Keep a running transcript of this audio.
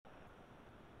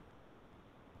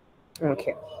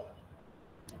Okay,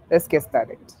 let's get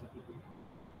started.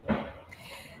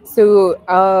 So,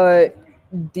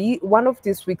 the one of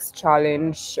this week's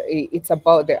challenge, it's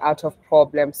about the art of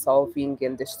problem solving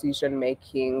and decision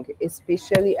making,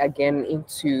 especially again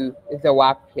into the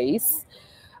workplace.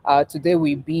 Today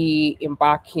we'll be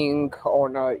embarking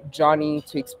on a journey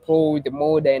to explore the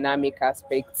more dynamic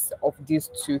aspects of these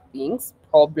two things,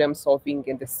 problem solving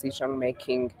and decision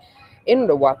making in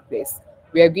the workplace.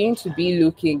 We are going to be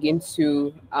looking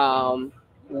into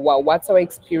what's our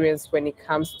experience when it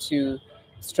comes to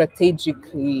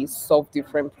strategically solve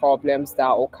different problems that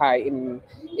occur in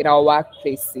our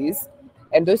workplaces,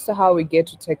 and also how we get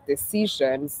to take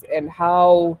decisions and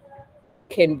how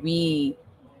can we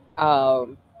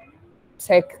um,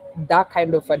 take that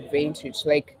kind of advantage,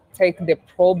 like take the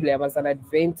problem as an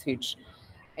advantage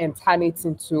and turn it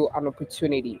into an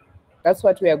opportunity. That's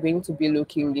what we are going to be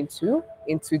looking into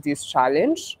this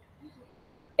challenge.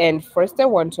 And first, I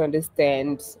want to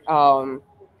understand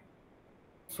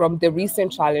from the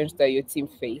recent challenge that your team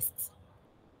faced.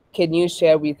 Can you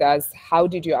share with us how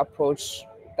did you approach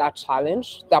that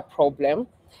challenge, that problem,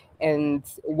 and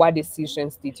what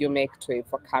decisions did you make to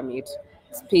overcome it?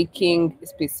 Speaking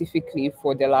specifically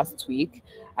for the last week,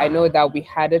 I know that we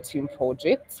had a team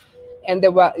project, and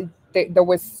there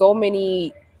were so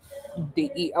many.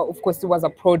 Of course, it was a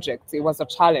project, it was a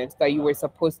challenge that you were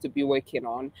supposed to be working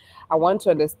on. I want to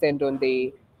understand on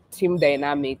the team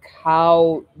dynamic,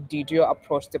 how did you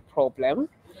approach the problem,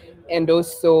 and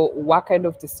also what kind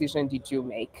of decision did you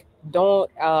make?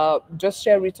 Don't just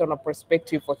share it on a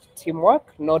perspective of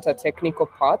teamwork, not a technical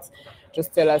part.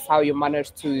 Just tell us how you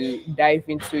managed to dive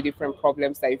into different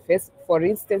problems that you face. For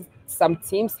instance, some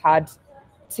teams had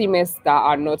teammates that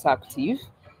are not active,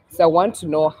 so I want to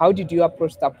know, how did you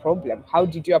approach that problem? How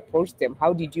did you approach them?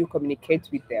 How did you communicate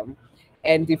with them?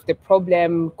 And if the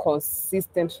problem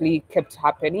consistently kept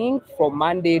happening from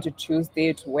Monday to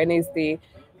Tuesday to Wednesday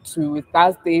to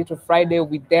Thursday to Friday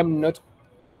with them not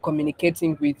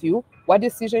communicating with you, what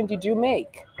decision did you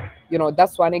make?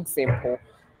 That's one example.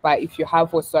 But if you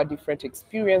have also a different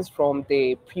experience from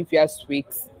the previous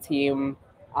week's team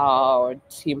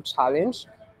challenge,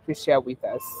 please share with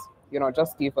us.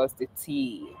 Just give us the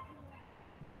tea.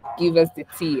 Give us the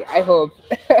tea. I hope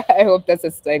I hope that's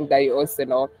a slang that you also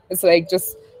know. It's like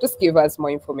just give us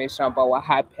more information about what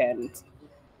happened.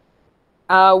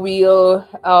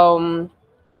 We'll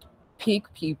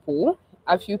pick people,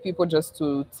 a few people just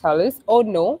to tell us. Oh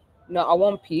no, no, I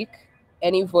won't pick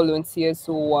any volunteers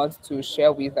who want to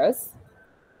share with us.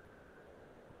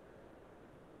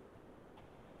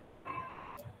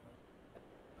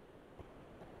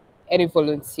 Any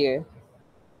volunteer.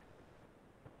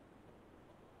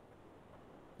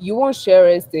 You won't share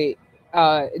us the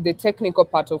technical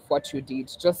part of what you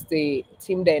did, just the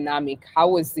team dynamic. How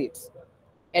was it?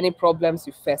 Any problems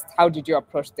you faced? How did you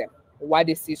approach them? What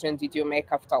decision did you make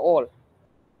after all?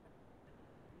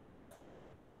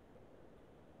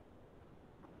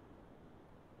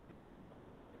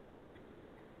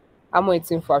 I'm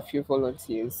waiting for a few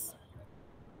volunteers.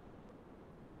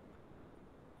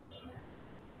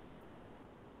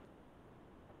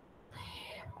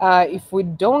 If we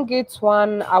don't get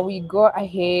one, I will go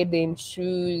ahead and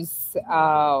choose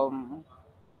uh,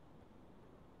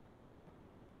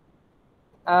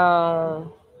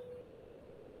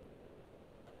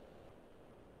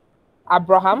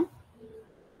 Abraham.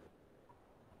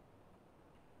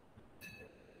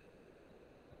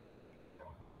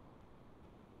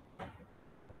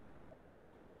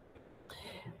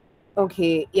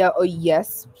 Okay, yeah, oh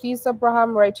yes, please,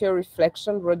 Abraham, write your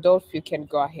reflection. Rodolphe, you can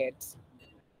go ahead.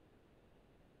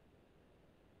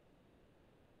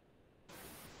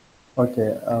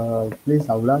 Okay, please,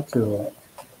 I would like to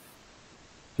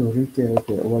reiterate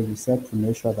what you said to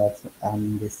make sure that I'm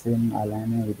in the same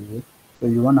alignment with you. So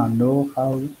you want to know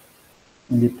how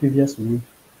in the previous week,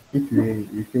 if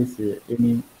you face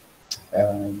any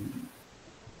um,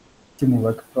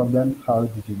 teamwork problem, how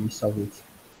did you solve it?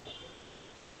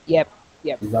 Yep,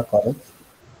 yep, Is that correct?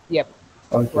 yep,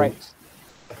 Okay, right.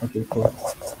 okay, cool.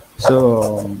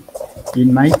 So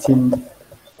in my team,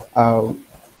 uh,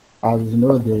 as you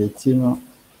know, the team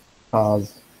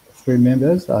has three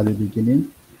members at the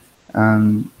beginning,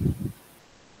 and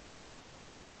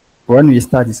when we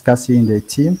start discussing the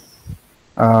team,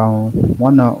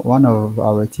 one of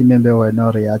our team members were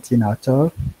not reacting at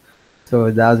all.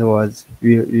 So that was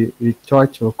we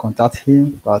tried to contact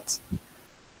him, but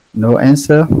no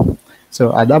answer.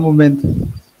 So at that moment,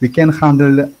 we can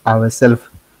handle ourselves.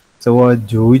 So what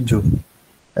do we do?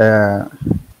 Uh,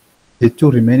 the two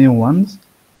remaining ones,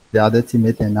 the other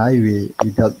teammate and I, we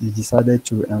decided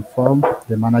to inform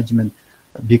the management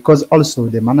because also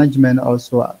the management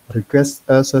also requests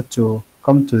us to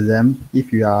come to them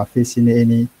if you are facing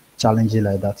any challenge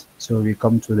like that. So we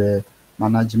come to the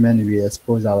management, we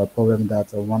expose our problem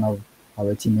that one of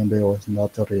our team member was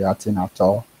not reacting at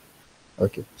all.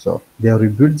 Okay, so they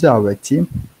rebuilt our team,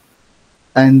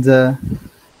 and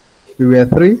we were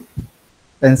three,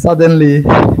 and suddenly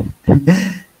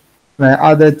my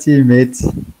other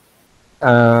teammate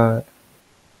uh,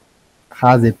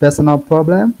 has a personal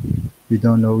problem. We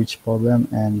don't know which problem,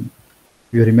 and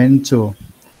we remain two.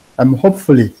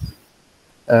 Hopefully,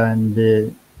 and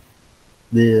the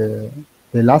the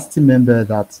last team member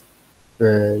that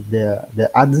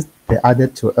they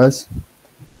added to us,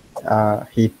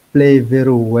 he played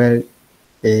very well,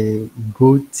 a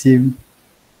good team,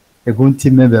 a good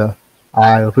team member.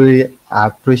 I really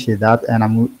appreciate that, and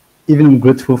I'm even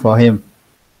grateful for him.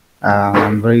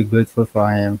 I'm very grateful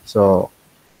for him. So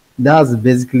that's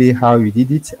basically how we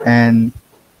did it. And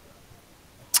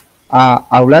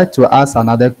I would like to ask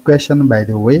another question, by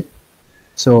the way.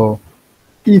 So,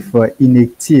 if in a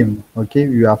team, okay,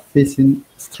 we are facing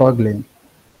struggling,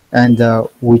 and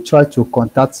we try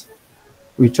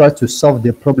to solve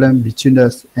the problem between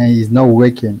us, and it's not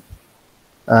working,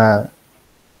 uh,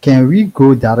 can we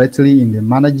go directly in the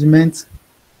management?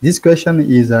 This question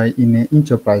is in an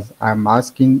enterprise. I'm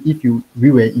asking if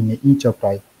we were in an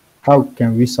enterprise, how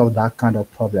can we solve that kind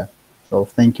of problem? So,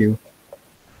 thank you.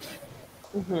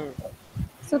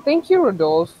 So thank you,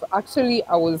 Rodolphe. Actually,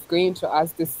 I was going to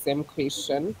ask the same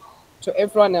question to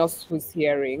everyone else who's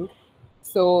hearing.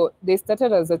 So they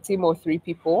started as a team of three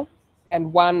people,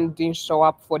 and one didn't show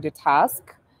up for the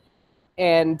task,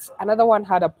 and another one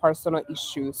had a personal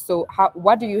issue. So,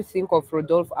 what do you think of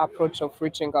Rodolphe's approach of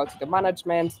reaching out to the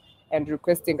management and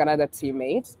requesting another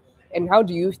teammate? And how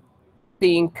do you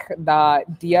think that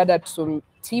the other two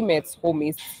teammates who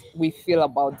missed we feel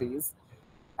about this?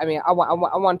 I mean, I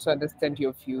want to understand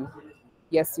your view.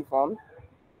 Yes, Yvonne.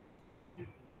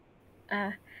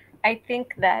 Uh, I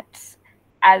think that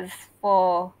as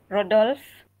for Rodolphe,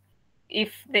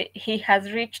 if he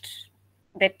has reached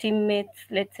the teammates,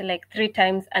 let's say like 3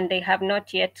 times, and they have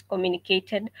not yet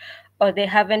communicated or they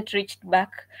haven't reached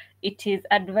back, it is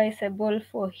advisable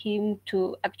for him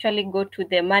to actually go to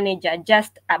the manager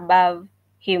just above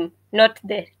him, not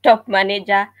the top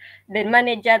manager, the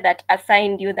manager that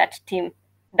assigned you that team.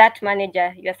 That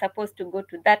manager, you're supposed to go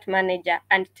to that manager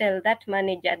and tell that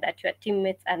manager that your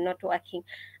teammates are not working,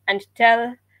 and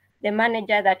tell the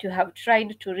manager that you have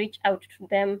tried to reach out to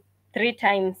them 3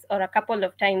 times or a couple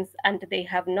of times and they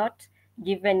have not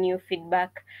given you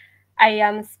feedback. I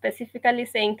am specifically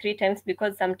saying 3 times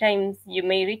because sometimes you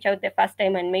may reach out the first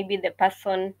time and maybe the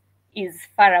person is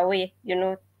far away,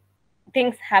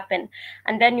 things happen.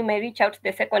 And then you may reach out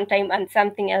the second time and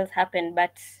something else happened.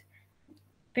 But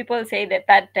people say the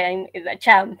third time is a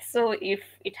charm. So if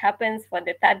it happens for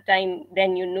the third time,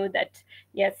 then you know that,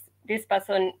 yes, this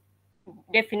person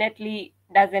definitely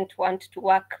doesn't want to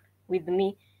work with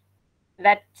me.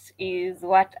 That is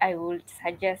what I would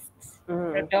suggest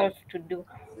Rodolphe to do.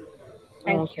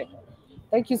 Thank you. Okay.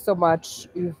 Thank you so much,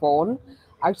 Yvonne.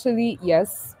 Actually,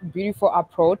 yes, beautiful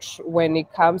approach when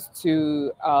it comes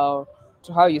to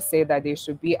how you say that they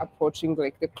should be approaching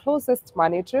like the closest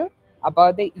manager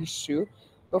about the issue.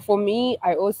 But for me,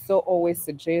 I also always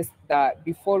suggest that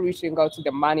before reaching out to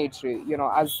the manager,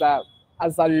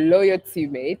 as a loyal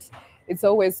teammate, it's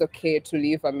always okay to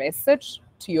leave a message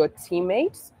to your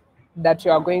teammates that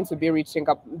you are going to be reaching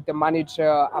up the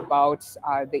manager about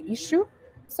the issue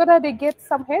so that they get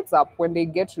some heads up when they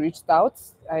get reached out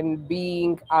and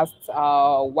being asked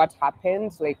what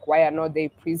happened, like why are not they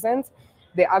present.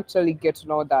 They actually get to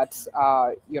know that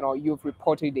you've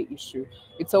reported the issue.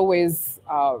 It's always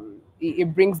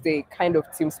it brings the kind of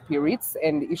team spirits,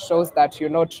 and it shows that you're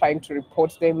not trying to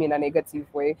report them in a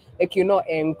negative way. Like you're not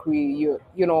angry.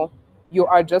 You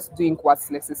are just doing what's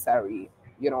necessary.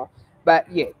 You know.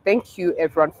 But yeah, thank you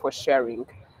everyone for sharing.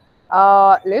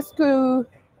 Let's go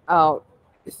uh,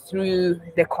 through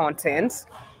the content.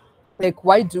 Like,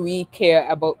 why do we care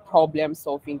about problem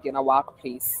solving in a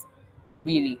workplace?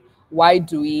 Really, why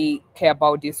do we care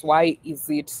about this? Why is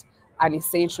it an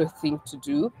essential thing to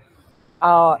do?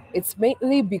 It's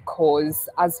mainly because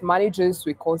as managers,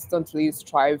 we constantly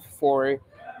strive for,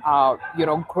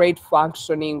 great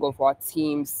functioning of our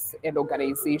teams and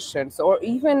organizations, or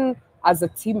even as a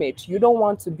teammate, you don't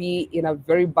want to be in a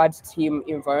very bad team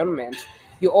environment.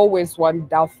 You always want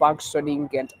that functioning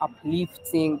and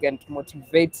uplifting and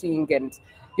motivating and,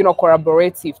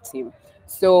 collaborative team.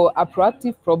 So a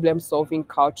proactive problem solving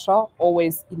culture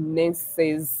always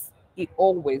enhances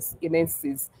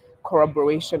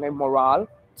collaboration and morale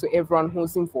to everyone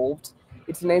who's involved.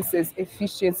 It enhances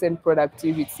efficiency and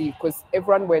productivity because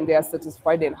everyone, when they are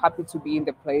satisfied and happy to be in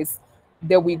the place,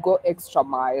 they will go extra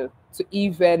mile to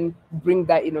even bring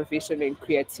that innovation and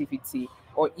creativity,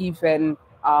 or even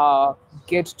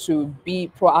get to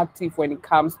be proactive when it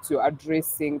comes to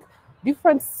addressing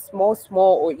different small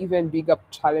or even bigger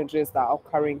challenges that are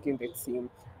occurring in the team.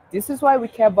 This is why we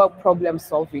care about problem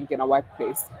solving in our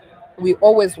workplace. We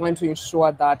always want to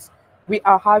ensure that we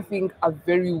are having a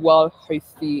very well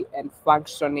healthy and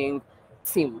functioning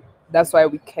team. That's why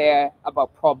we care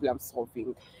about problem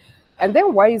solving. And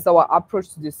then why is our approach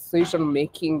to decision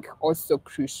making also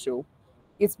crucial?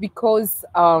 It's because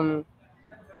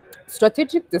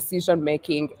strategic decision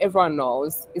making, everyone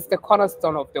knows, is the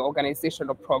cornerstone of the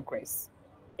organizational progress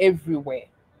everywhere.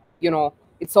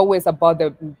 It's always about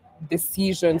the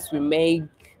decisions we make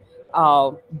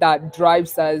that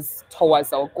drives us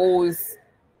towards our goals,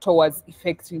 towards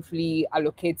effectively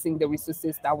allocating the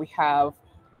resources that we have,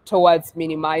 towards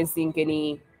minimizing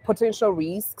any potential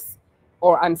risks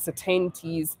or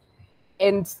uncertainties.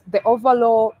 And the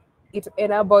overall, it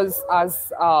enables us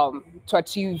to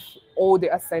achieve all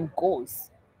the assigned goals.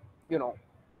 you know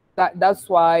that's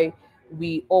why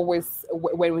we always,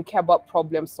 when we care about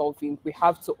problem solving, we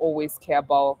have to always care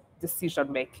about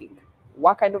decision making.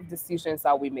 What kind of decisions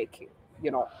are we making?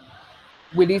 you know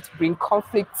will it bring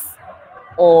conflicts,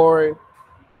 or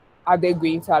are they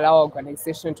going to allow our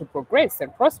organization to progress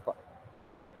and prosper?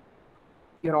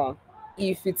 you know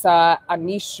if it's an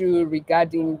issue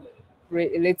regarding,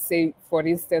 let's say, for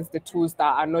instance, the tools that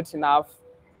are not enough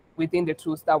within the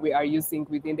tools that we are using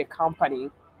within the company,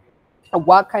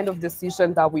 what kind of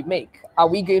decision that we make? Are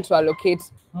we going to allocate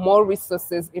more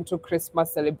resources into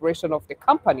Christmas celebration of the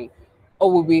company,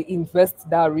 or will we invest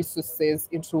that resources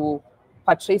into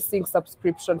purchasing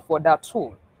subscription for that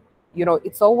tool?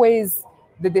 It's always,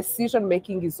 the decision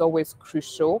making is always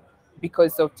crucial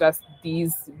because of just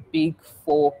these big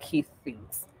four key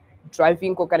things: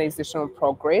 driving organizational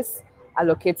progress,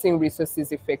 allocating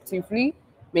resources effectively,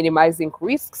 minimizing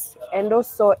risks, and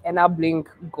also enabling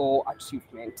goal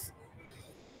achievement.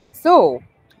 So,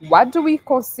 what do we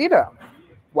consider?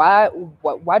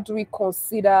 What do we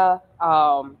consider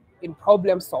in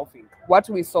problem solving? What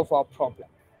do we solve our problem?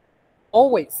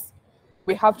 Always,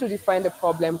 we have to define the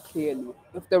problem clearly.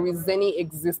 If there is any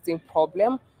existing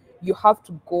problem, you have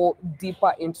to go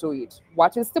deeper into it.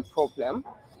 What is the problem?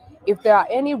 If there are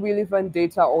any relevant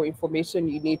data or information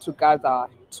you need to gather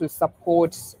to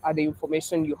support the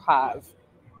information you have,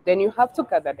 then you have to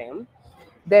gather them.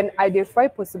 Then identify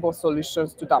possible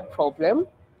solutions to that problem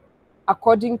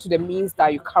according to the means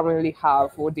that you currently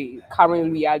have or the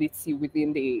current reality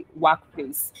within the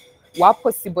workplace. What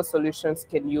possible solutions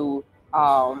can you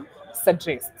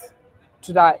suggest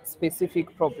to that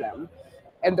specific problem?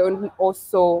 And then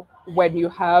also, when you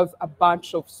have a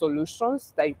bunch of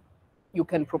solutions that you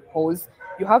can propose,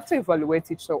 you have to evaluate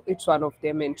each one of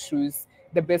them and choose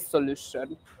the best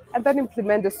solution, and then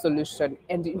implement the solution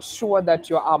and ensure that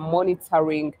you are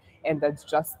monitoring and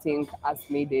adjusting as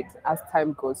needed as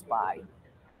time goes by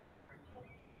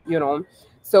you know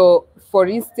so, for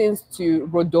instance, to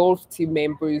Rodolphe team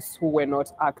members who were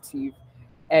not active,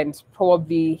 and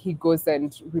probably he goes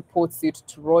and reports it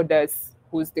to Rodas,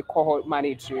 who's the cohort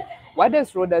manager. What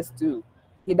does Rodas do?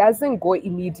 He doesn't go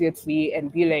immediately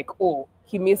and be like, oh,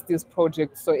 he missed this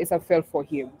project, so it's a fail for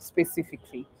him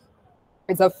specifically.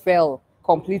 It's a fail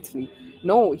completely.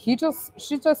 No, she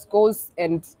just goes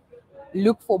and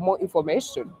look for more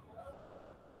information.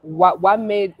 What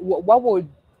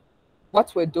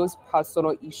were those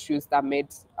personal issues that made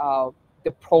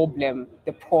the problem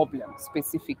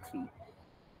specifically?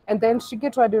 And then she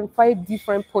get to identify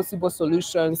different possible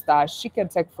solutions that she can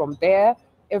take from there,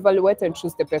 evaluate and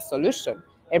choose the best solution,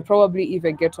 and probably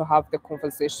even get to have the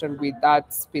conversation with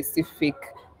that specific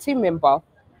team member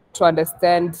to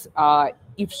understand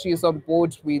if she's on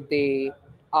board with the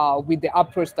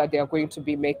approach that they are going to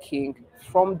be making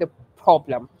from the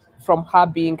problem, from her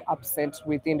being absent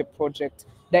within the project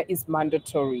that is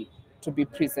mandatory to be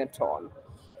present on.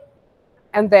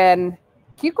 And then,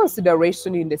 key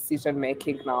consideration in decision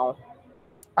making now,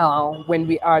 when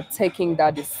we are taking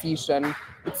that decision,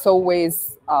 it's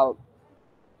always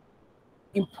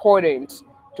important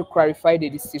to clarify the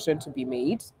decision to be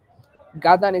made,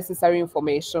 gather necessary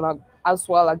information as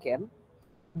well again,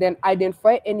 then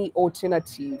identify any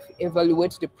alternative,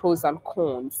 evaluate the pros and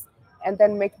cons, and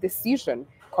then make decision,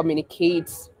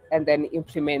 communicate, and then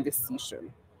implement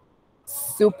decision.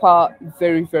 Super,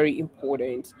 very, very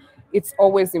important. It's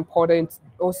always important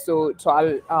also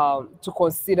to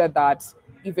consider that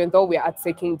even though we are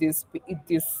taking these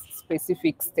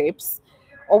specific steps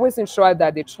Always ensure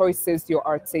that the choices you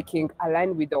are taking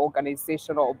align with the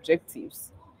organizational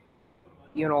objectives.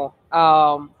 You know,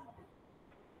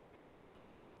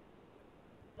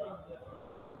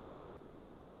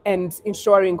 and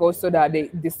ensuring also that the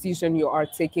decision you are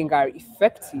taking are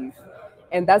effective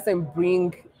and doesn't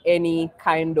bring any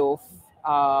kind of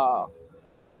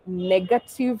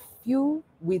negative view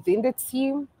within the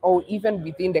team or even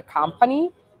within the company.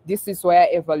 This is where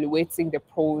evaluating the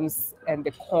pros and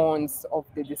the cons of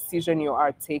the decision you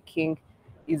are taking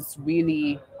is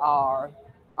really,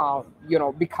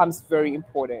 becomes very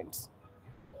important.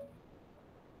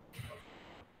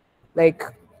 Like,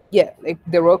 yeah, like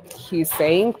the rock he's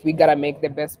saying, we gotta make the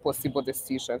best possible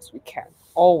decisions we can,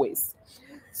 always.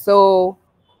 So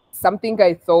something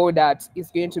I thought that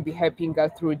is going to be helping us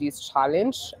through this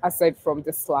challenge, aside from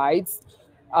the slides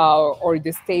or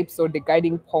the steps or the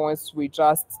guiding points we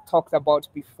just talked about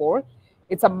before,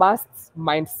 it's a must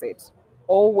mindset.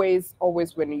 Always,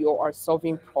 always when you are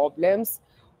solving problems,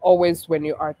 always when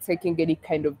you are taking any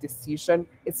kind of decision,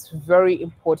 it's very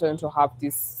important to have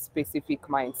this specific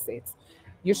mindset.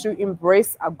 You should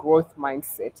embrace a growth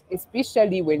mindset,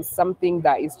 especially when something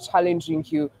that is challenging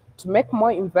you, to make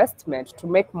more investment, to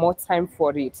make more time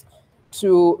for it,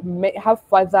 to have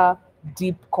further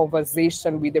deep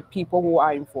conversation with the people who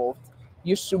are involved.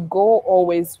 You should go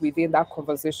always within that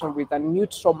conversation with a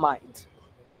neutral mind.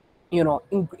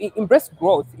 Embrace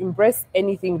growth, embrace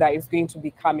anything that is going to be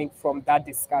coming from that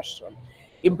discussion.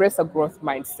 Embrace a growth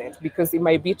mindset because it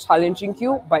might be challenging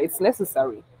you, but it's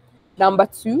necessary. Number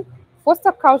two,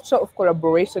 foster culture of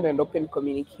collaboration and open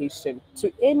communication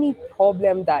to any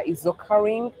problem that is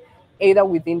occurring, either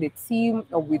within the team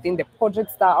or within the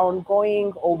projects that are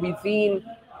ongoing or within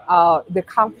the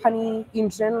company in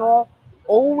general.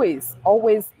 Always,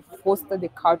 always foster the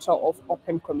culture of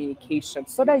open communication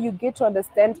so that you get to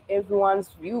understand everyone's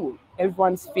view,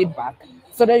 everyone's feedback,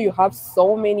 so that you have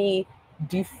so many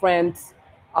different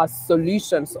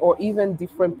solutions or even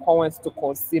different points to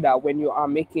consider when you are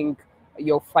making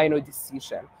your final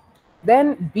decision.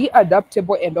 Then be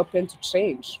adaptable and open to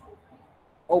change.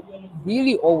 Oh,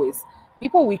 really, always.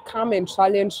 People will come and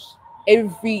challenge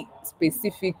every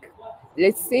specific.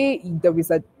 Let's say there is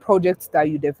a project that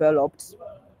you developed,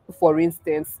 for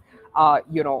instance,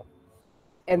 you know,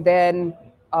 and then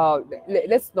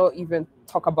let's not even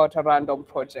talk about a random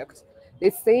project.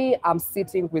 Let's say I'm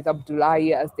sitting with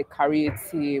Abdullahi as the career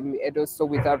team and also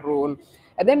with Arun.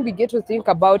 And then we get to think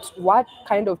about what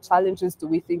kind of challenges do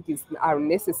we think are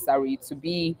necessary to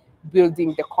be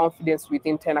building the confidence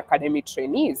within 10 academic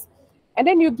trainees. And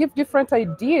then you give different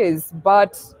ideas,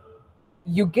 but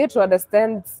you get to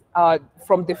understand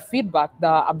from the feedback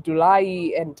that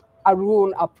Abdullahi and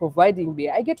Arun are providing me,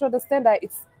 I get to understand that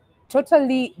it's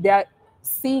totally, they're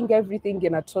seeing everything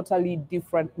in a totally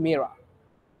different mirror,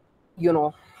 you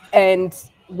know. And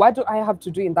what do I have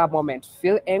to do in that moment?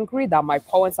 Feel angry that my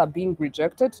points are being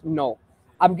rejected? No.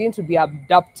 I'm going to be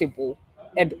adaptable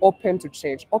and open to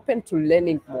change, open to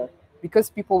learning more, because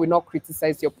people will not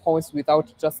criticize your points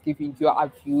without just giving you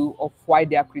a view of why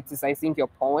they are criticizing your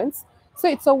points. So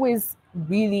it's always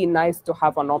really nice to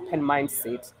have an open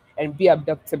mindset and be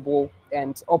adaptable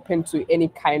and open to any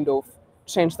kind of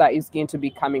change that is going to be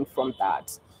coming from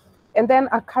that. And then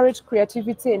encourage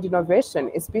creativity and innovation,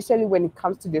 especially when it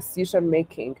comes to decision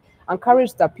making.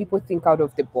 Encourage that people think out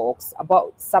of the box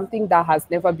about something that has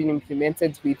never been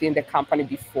implemented within the company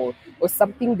before, or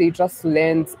something they just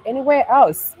learned anywhere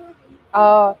else,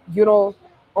 or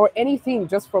anything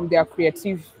just from their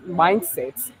creative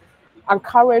mindsets.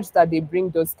 Encourage that they bring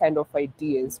those kind of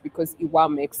ideas because it what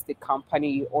makes the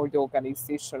company or the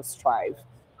organization strive.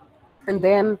 And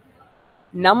then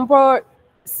number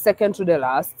second to the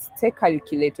last, take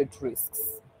calculated risks.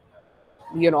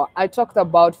 I talked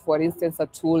about, for instance, a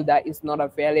tool that is not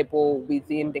available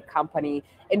within the company,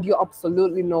 and you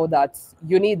absolutely know that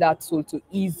you need that tool to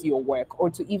ease your work or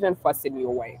to even fasten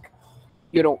your work.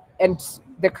 And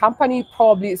the company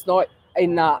probably is not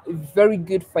in a very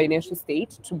good financial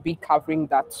state to be covering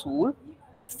that tool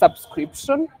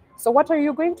subscription. So what are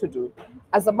you going to do?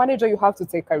 As a manager, you have to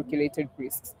take calculated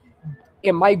risks.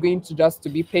 Am I going to just to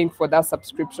be paying for that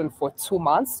subscription for 2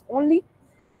 months only,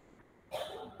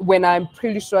 when I'm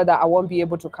pretty sure that I won't be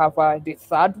able to cover the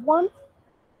third one?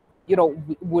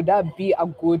 Would that be a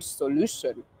good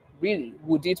solution? Really,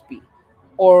 would it be?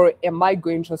 Or am I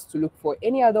going just to look for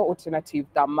any other alternative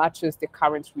that matches the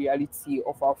current reality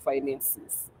of our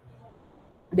finances?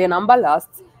 The number last,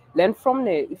 learn from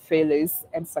the failures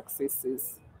and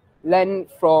successes. Learn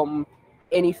from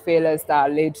any failures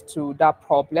that led to that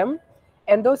problem,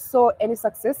 And also any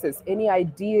successes, any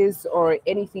ideas or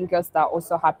anything else that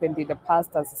also happened in the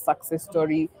past as a success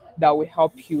story that will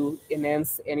help you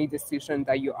enhance any decision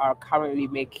that you are currently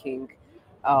making,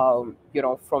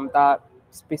 from that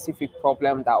specific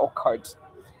problem that occurred.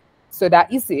 So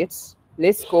that is it.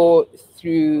 Let's go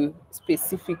through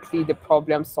specifically the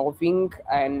problem solving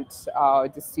and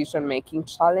decision making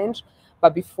challenge.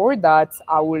 But before that,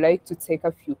 I would like to take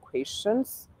a few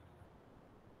questions.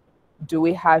 Do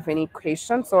we have any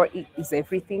questions, or is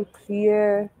everything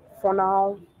clear for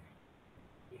now?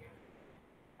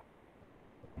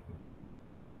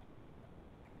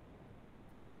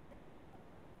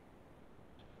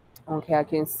 Okay, I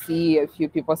can see a few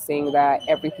people saying that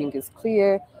everything is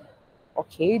clear.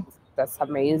 Okay, that's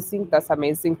amazing. That's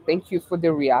amazing. Thank you for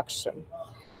the reaction.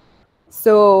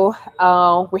 So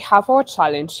we have our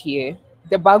challenge here.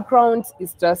 The background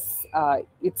is just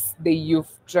it's the you've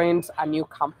joined a new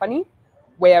company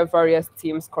where various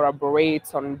teams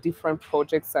collaborate on different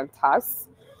projects and tasks.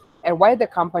 And while the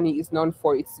company is known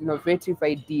for its innovative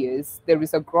ideas, there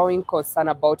is a growing concern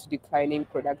about declining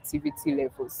productivity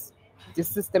levels.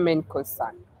 This is the main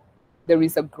concern. There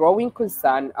is a growing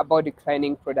concern about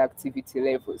declining productivity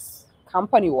levels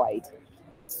company wide.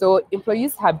 So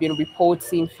employees have been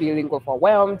reporting feeling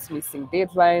overwhelmed, missing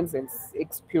deadlines, and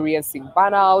experiencing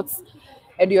burnouts.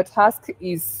 And your task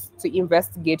is to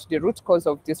investigate the root cause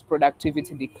of this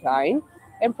productivity decline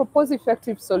and propose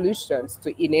effective solutions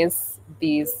to enhance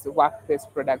this workplace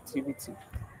productivity.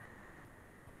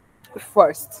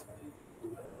 First,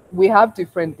 we have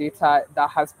different data that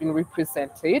has been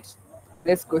represented.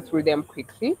 Let's go through them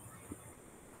quickly.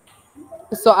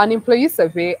 So, an employee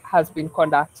survey has been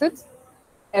conducted,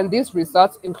 and these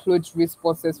results include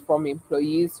responses from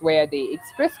employees where they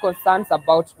express concerns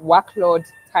about workload,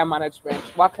 time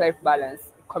management, work life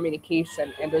balance,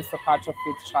 communication, and also culture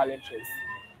fit challenges.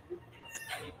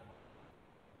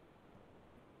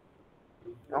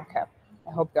 Okay,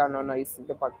 I hope there are no noise in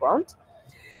the background.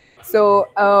 So,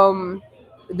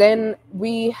 then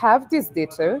we have this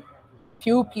data.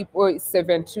 Few people,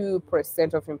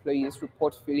 72% of employees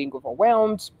report feeling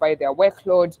overwhelmed by their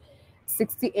workload.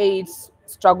 68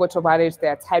 struggle to manage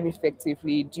their time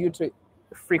effectively due to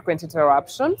frequent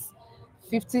interruptions.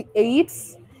 58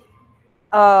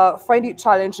 find it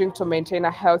challenging to maintain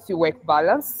a healthy work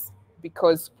balance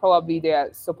because probably they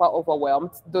are super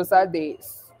overwhelmed. Those are the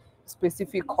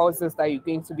specific causes that you're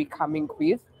going to be coming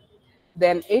with.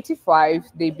 Then 85,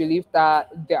 they believe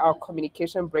that there are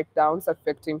communication breakdowns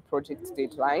affecting project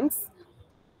deadlines.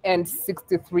 And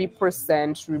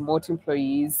 63% remote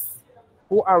employees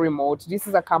who are remote. This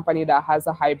is a company that has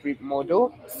a hybrid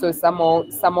model. So some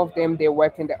of them, they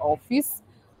work in the office,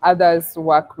 others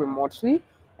work remotely.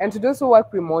 And to those who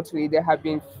work remotely, they have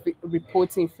been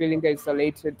reporting feeling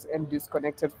isolated and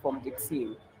disconnected from the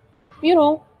team. you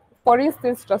know, for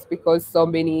instance, just because so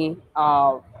many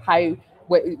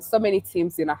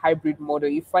teams in a hybrid model,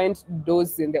 you find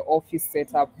those in the office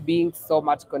setup being so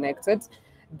much connected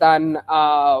than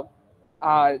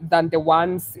than the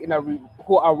ones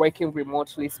who are working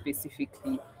remotely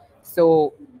specifically.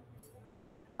 So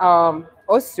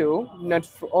also, not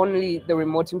only the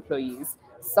remote employees,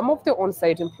 some of the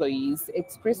on-site employees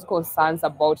express concerns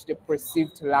about the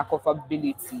perceived lack of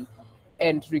ability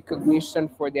and recognition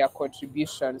for their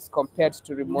contributions compared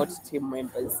to remote team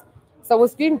members. So I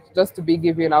was going just to be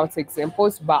giving out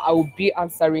examples, but I will be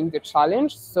answering the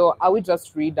challenge. So I will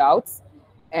just read out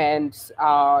and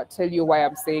tell you why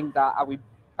I'm saying that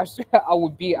actually, I will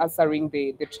be answering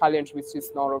the challenge, which is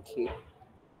not okay.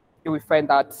 You will find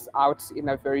that out in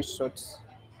a very short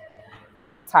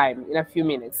time, in a few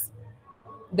minutes.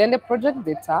 Then the project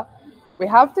data, we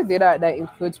have the data that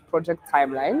includes project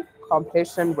timeline,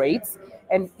 completion rates,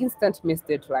 and instant miss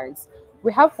deadlines.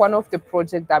 We have one of the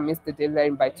projects that missed the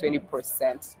deadline by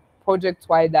 20%, project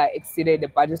Y that exceeded the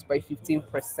budget by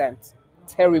 15%.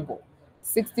 Terrible.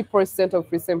 60%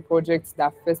 of recent projects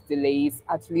that faced delays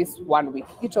at least 1 week,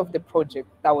 each of the project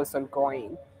that was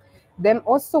ongoing. Then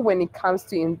also when it comes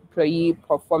to employee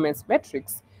performance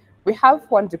metrics, we have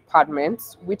one department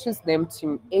which is named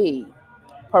Team A,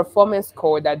 performance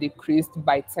score that decreased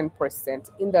by 10%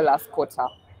 in the last quarter.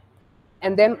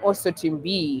 And then also Team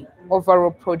B,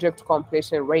 overall project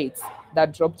completion rates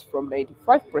that dropped from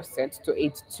 95% to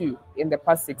 82 in the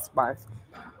past 6 months.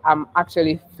 I'm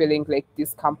actually feeling like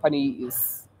this company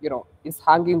is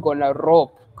hanging on a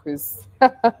rope because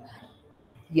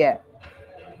yeah,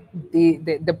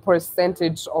 the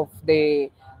percentage of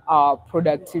the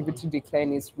productivity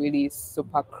decline is really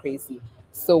super crazy.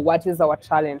 So, what is our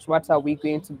challenge? What are we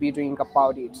going to be doing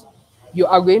about it? You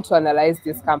are going to analyze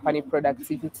these company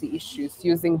productivity issues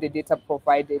using the data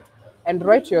provided and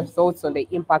write your thoughts on the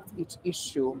impact each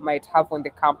issue might have on the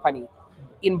company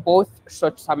in both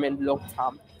short term and long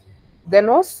term. Then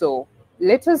also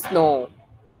let us know.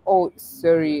 Oh,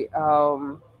 sorry,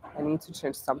 I need to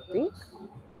change something.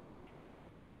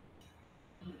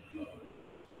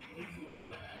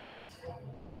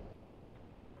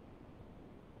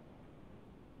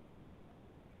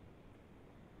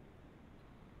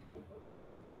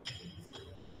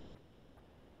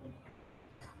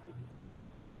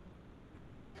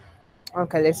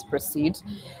 Okay, let's proceed.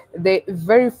 The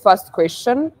very first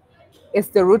question is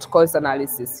the root cause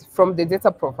analysis from the data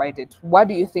provided. What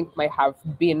do you think might have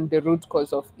been the root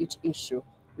cause of each issue?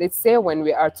 Let's say when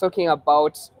we are talking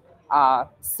about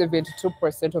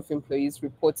 72% of employees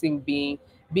reporting being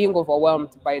overwhelmed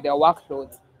by their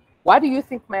workload, what do you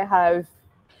think might have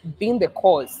been the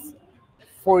cause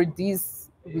for this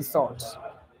result?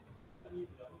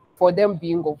 For them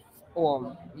being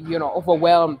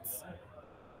overwhelmed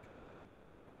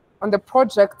on the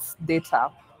project's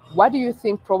data, what do you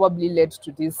think probably led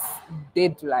to this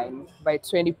deadline by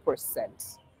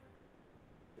 20%?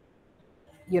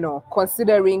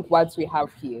 Considering what we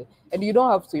have here, and you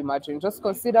don't have to imagine, just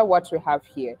consider what we have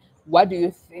here. What do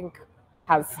you think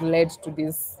has led to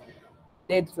this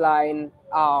deadline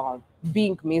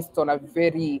being missed on a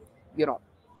very,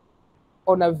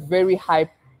 on a very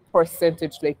high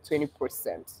percentage, like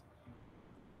 20%?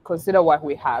 Consider what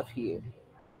we have here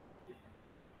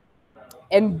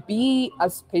and be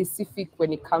as specific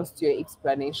when it comes to your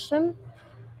explanation.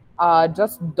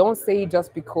 Just don't say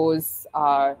just because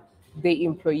the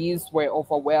employees were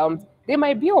overwhelmed. They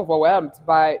might be overwhelmed,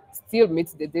 but still meet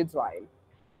the deadline.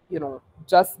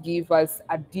 Just give us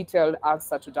a detailed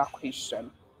answer to that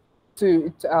question.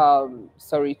 To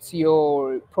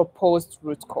your proposed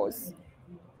root cause.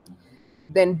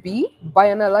 Then B, by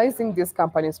analyzing this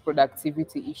company's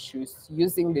productivity issues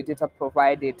using the data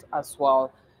provided as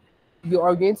well, you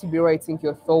are going to be writing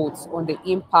your thoughts on the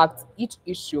impact each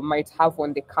issue might have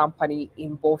on the company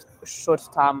in both short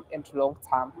term and long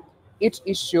term. Each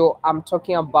issue I'm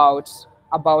talking about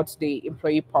the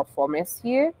employee performance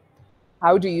here.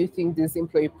 How do you think this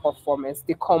employee performance,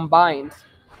 the combined,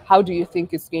 how do you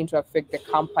think it's going to affect the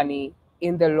company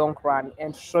in the long run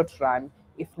and short run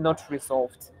if not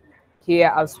resolved?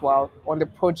 Here as well on the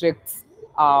project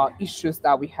issues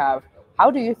that we have. How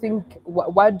do you think?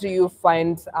 What do you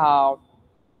find? Um,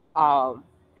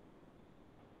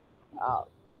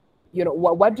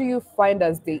 what do you find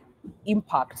as the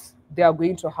impact they are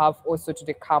going to have also to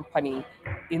the company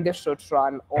in the short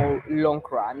run or long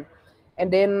run?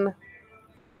 And then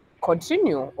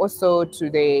continue also to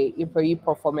the employee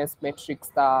performance metrics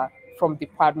that from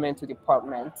department to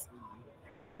department.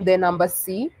 Then number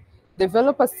C,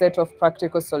 develop a set of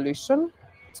practical solutions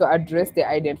to address the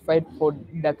identified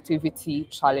productivity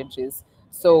challenges.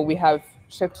 So we have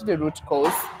checked the root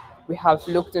cause, we have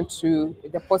looked into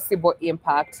the possible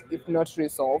impact if not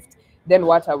resolved. Then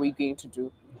what are we going to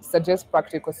do? Suggest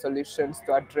practical solutions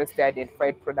to address the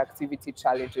identified productivity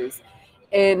challenges.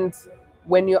 And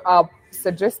when you are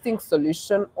suggesting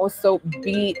solution, also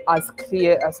be as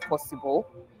clear as possible.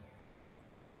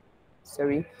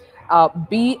 Sorry,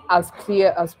 be as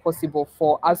clear as possible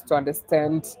for us to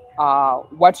understand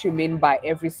what you mean by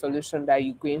every solution that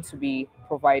you're going to be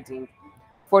providing.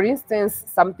 For instance,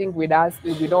 something with us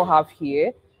we don't have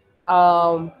here,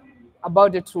 um,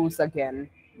 about the tools again.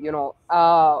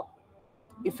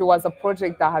 If it was a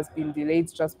project that has been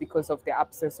delayed just because of the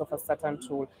absence of a certain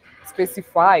tool,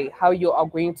 specify how you are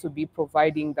going to be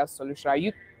providing that solution. Are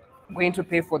you going to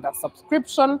pay for that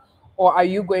subscription, or are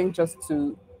you going just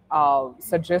to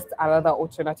suggest another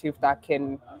alternative that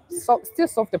can still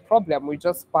solve the problem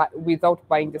without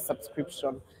buying the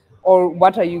subscription? Or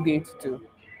what are you going to do?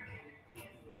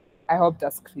 I hope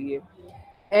that's clear.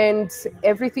 And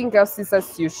everything else is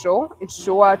as usual. It's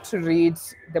sure to read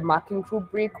the marking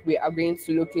rubric. We are going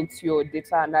to look into your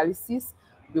data analysis.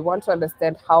 We want to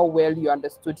understand how well you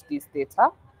understood this data.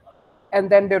 And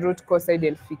then the root cause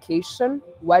identification.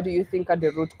 What do you think are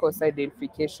the root cause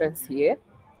identifications here?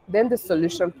 Then the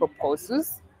solution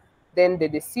proposals, then the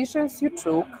decisions you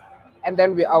took, and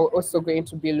then we are also going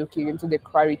to be looking into the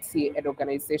clarity and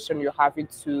organization you have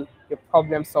into your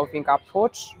problem solving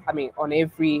approach. I mean, on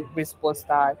every response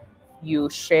that you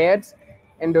shared,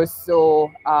 and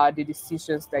also the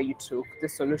decisions that you took, the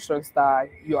solutions that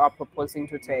you are proposing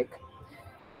to take.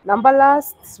 Number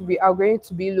last, we are going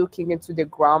to be looking into the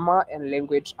grammar and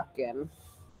language again.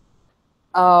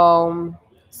 Um,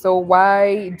 so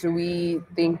why do we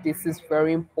think this is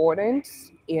very important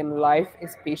in life,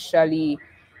 especially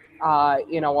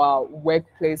in our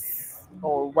workplace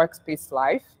or workspace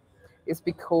life? Is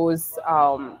because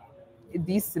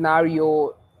this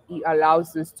scenario, it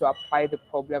allows us to apply the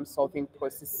problem solving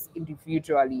process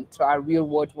individually to a real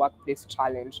world workplace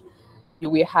challenge. You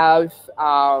will have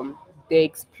the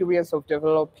experience of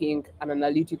developing an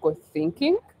analytical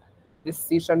thinking,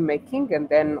 decision making, and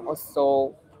then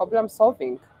also problem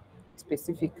solving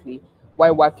specifically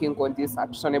while working on these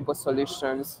actionable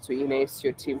solutions to enhance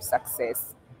your team's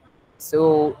success.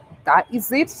 So that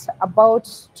is it about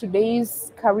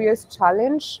today's careers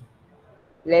challenge.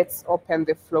 Let's open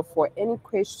the floor for any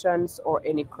questions or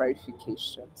any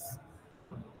clarifications.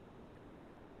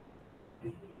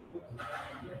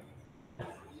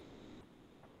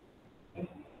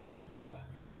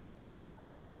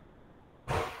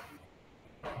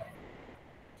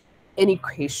 Any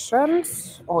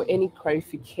questions or any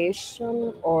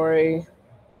clarification, or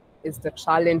is the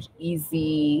challenge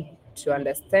easy to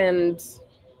understand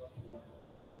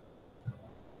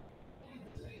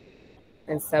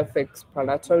and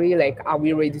self-explanatory? Like, are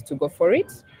we ready to go for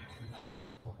it?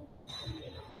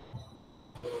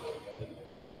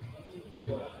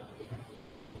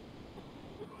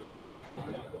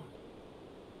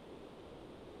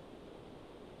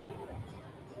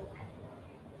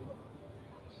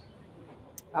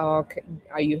 Okay,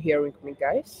 are you hearing me,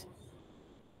 guys?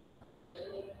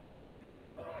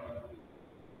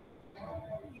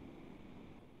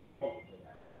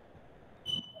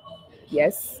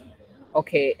 Yes.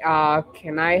 Okay.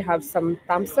 Can I have some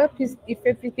thumbs up if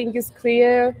everything is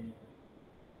clear?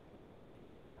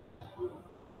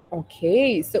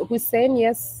 Okay. So Hussein,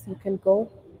 yes, you can go.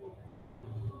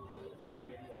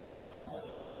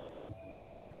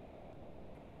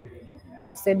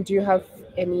 Hussein, do you have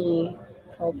any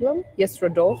problem? Yes,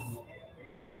 Rodolphe.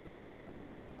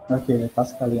 Okay,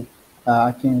 Pascal,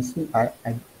 I can see, I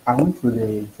went through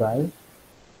the drive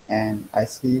and I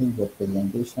see the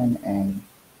presentation and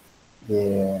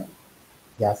the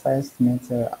the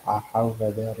assessments are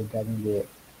however there regarding the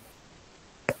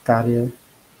career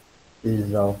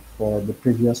is for the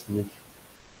previous week.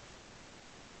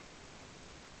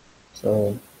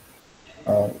 So,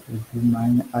 would you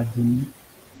mind adding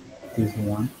this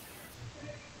one?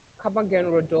 Come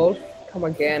again, Rodolphe. Come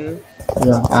again.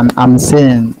 Yeah, I'm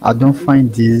saying I don't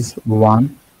find this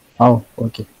one. Oh,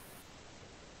 okay.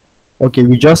 Okay,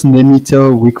 we just name it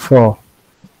week 4.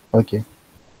 Okay.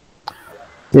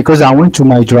 Because I went to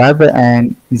my driver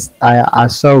and I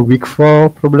saw week 4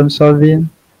 problem solving.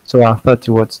 So I thought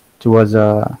it was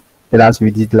the last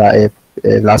we did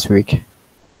last week.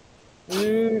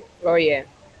 Oh yeah.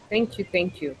 Thank you.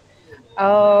 Thank you.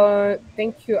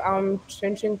 Thank you. I'm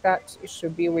changing that. It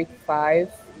should be week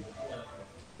 5.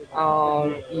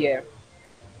 Yeah.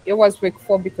 It was week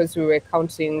 4 because we were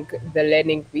counting the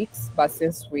learning weeks, but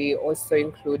since we also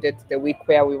included the week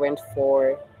where we went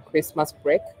for Christmas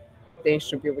break, then it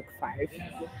should be week 5.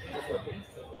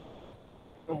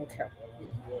 Okay.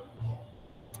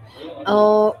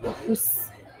 Uh, who's,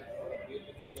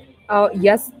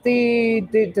 yes,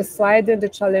 the slide and the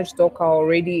challenge doc are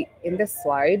already in the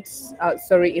slides.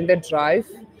 Sorry, in the drive.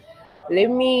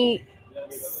 Let me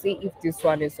see if this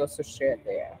one is also shared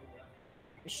there.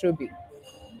 It should be.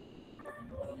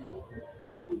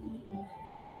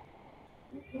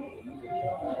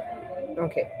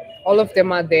 Okay. All of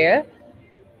them are there.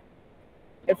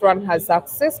 Everyone has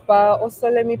access, but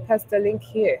also let me paste the link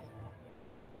here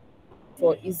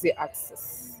for easy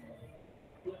access.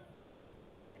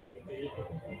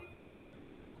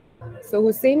 So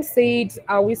Hussein said,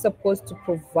 are we supposed to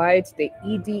provide the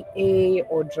EDA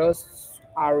or just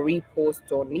a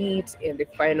repost on it and the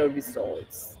final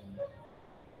results?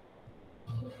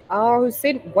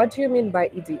 Hussein, what do you mean by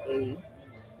EDA?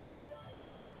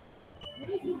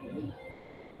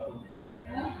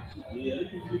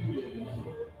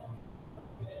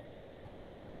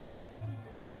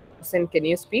 Hussein, can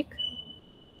you speak?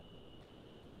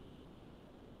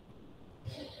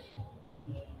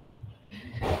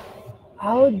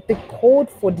 How the code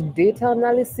for the data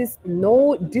analysis?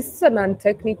 No, this is a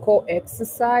non-technical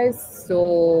exercise.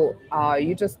 So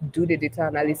you just do the data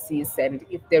analysis, and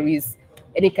if there is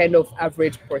any kind of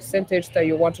average percentage that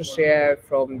you want to share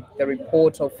from the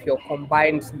report of your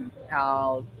combined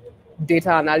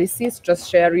data analysis, just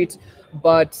share it.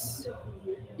 But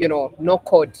no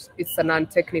code. It's a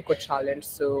non-technical challenge.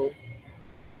 So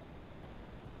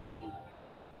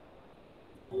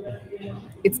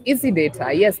it's easy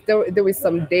data. Yes, there is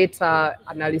some data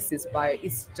analysis, but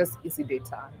it's just easy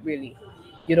data, really.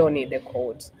 You don't need the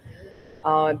code.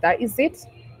 That is it.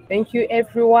 Thank you,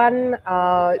 everyone.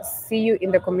 See you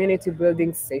in the community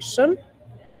building session.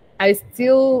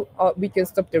 We can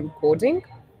stop the recording.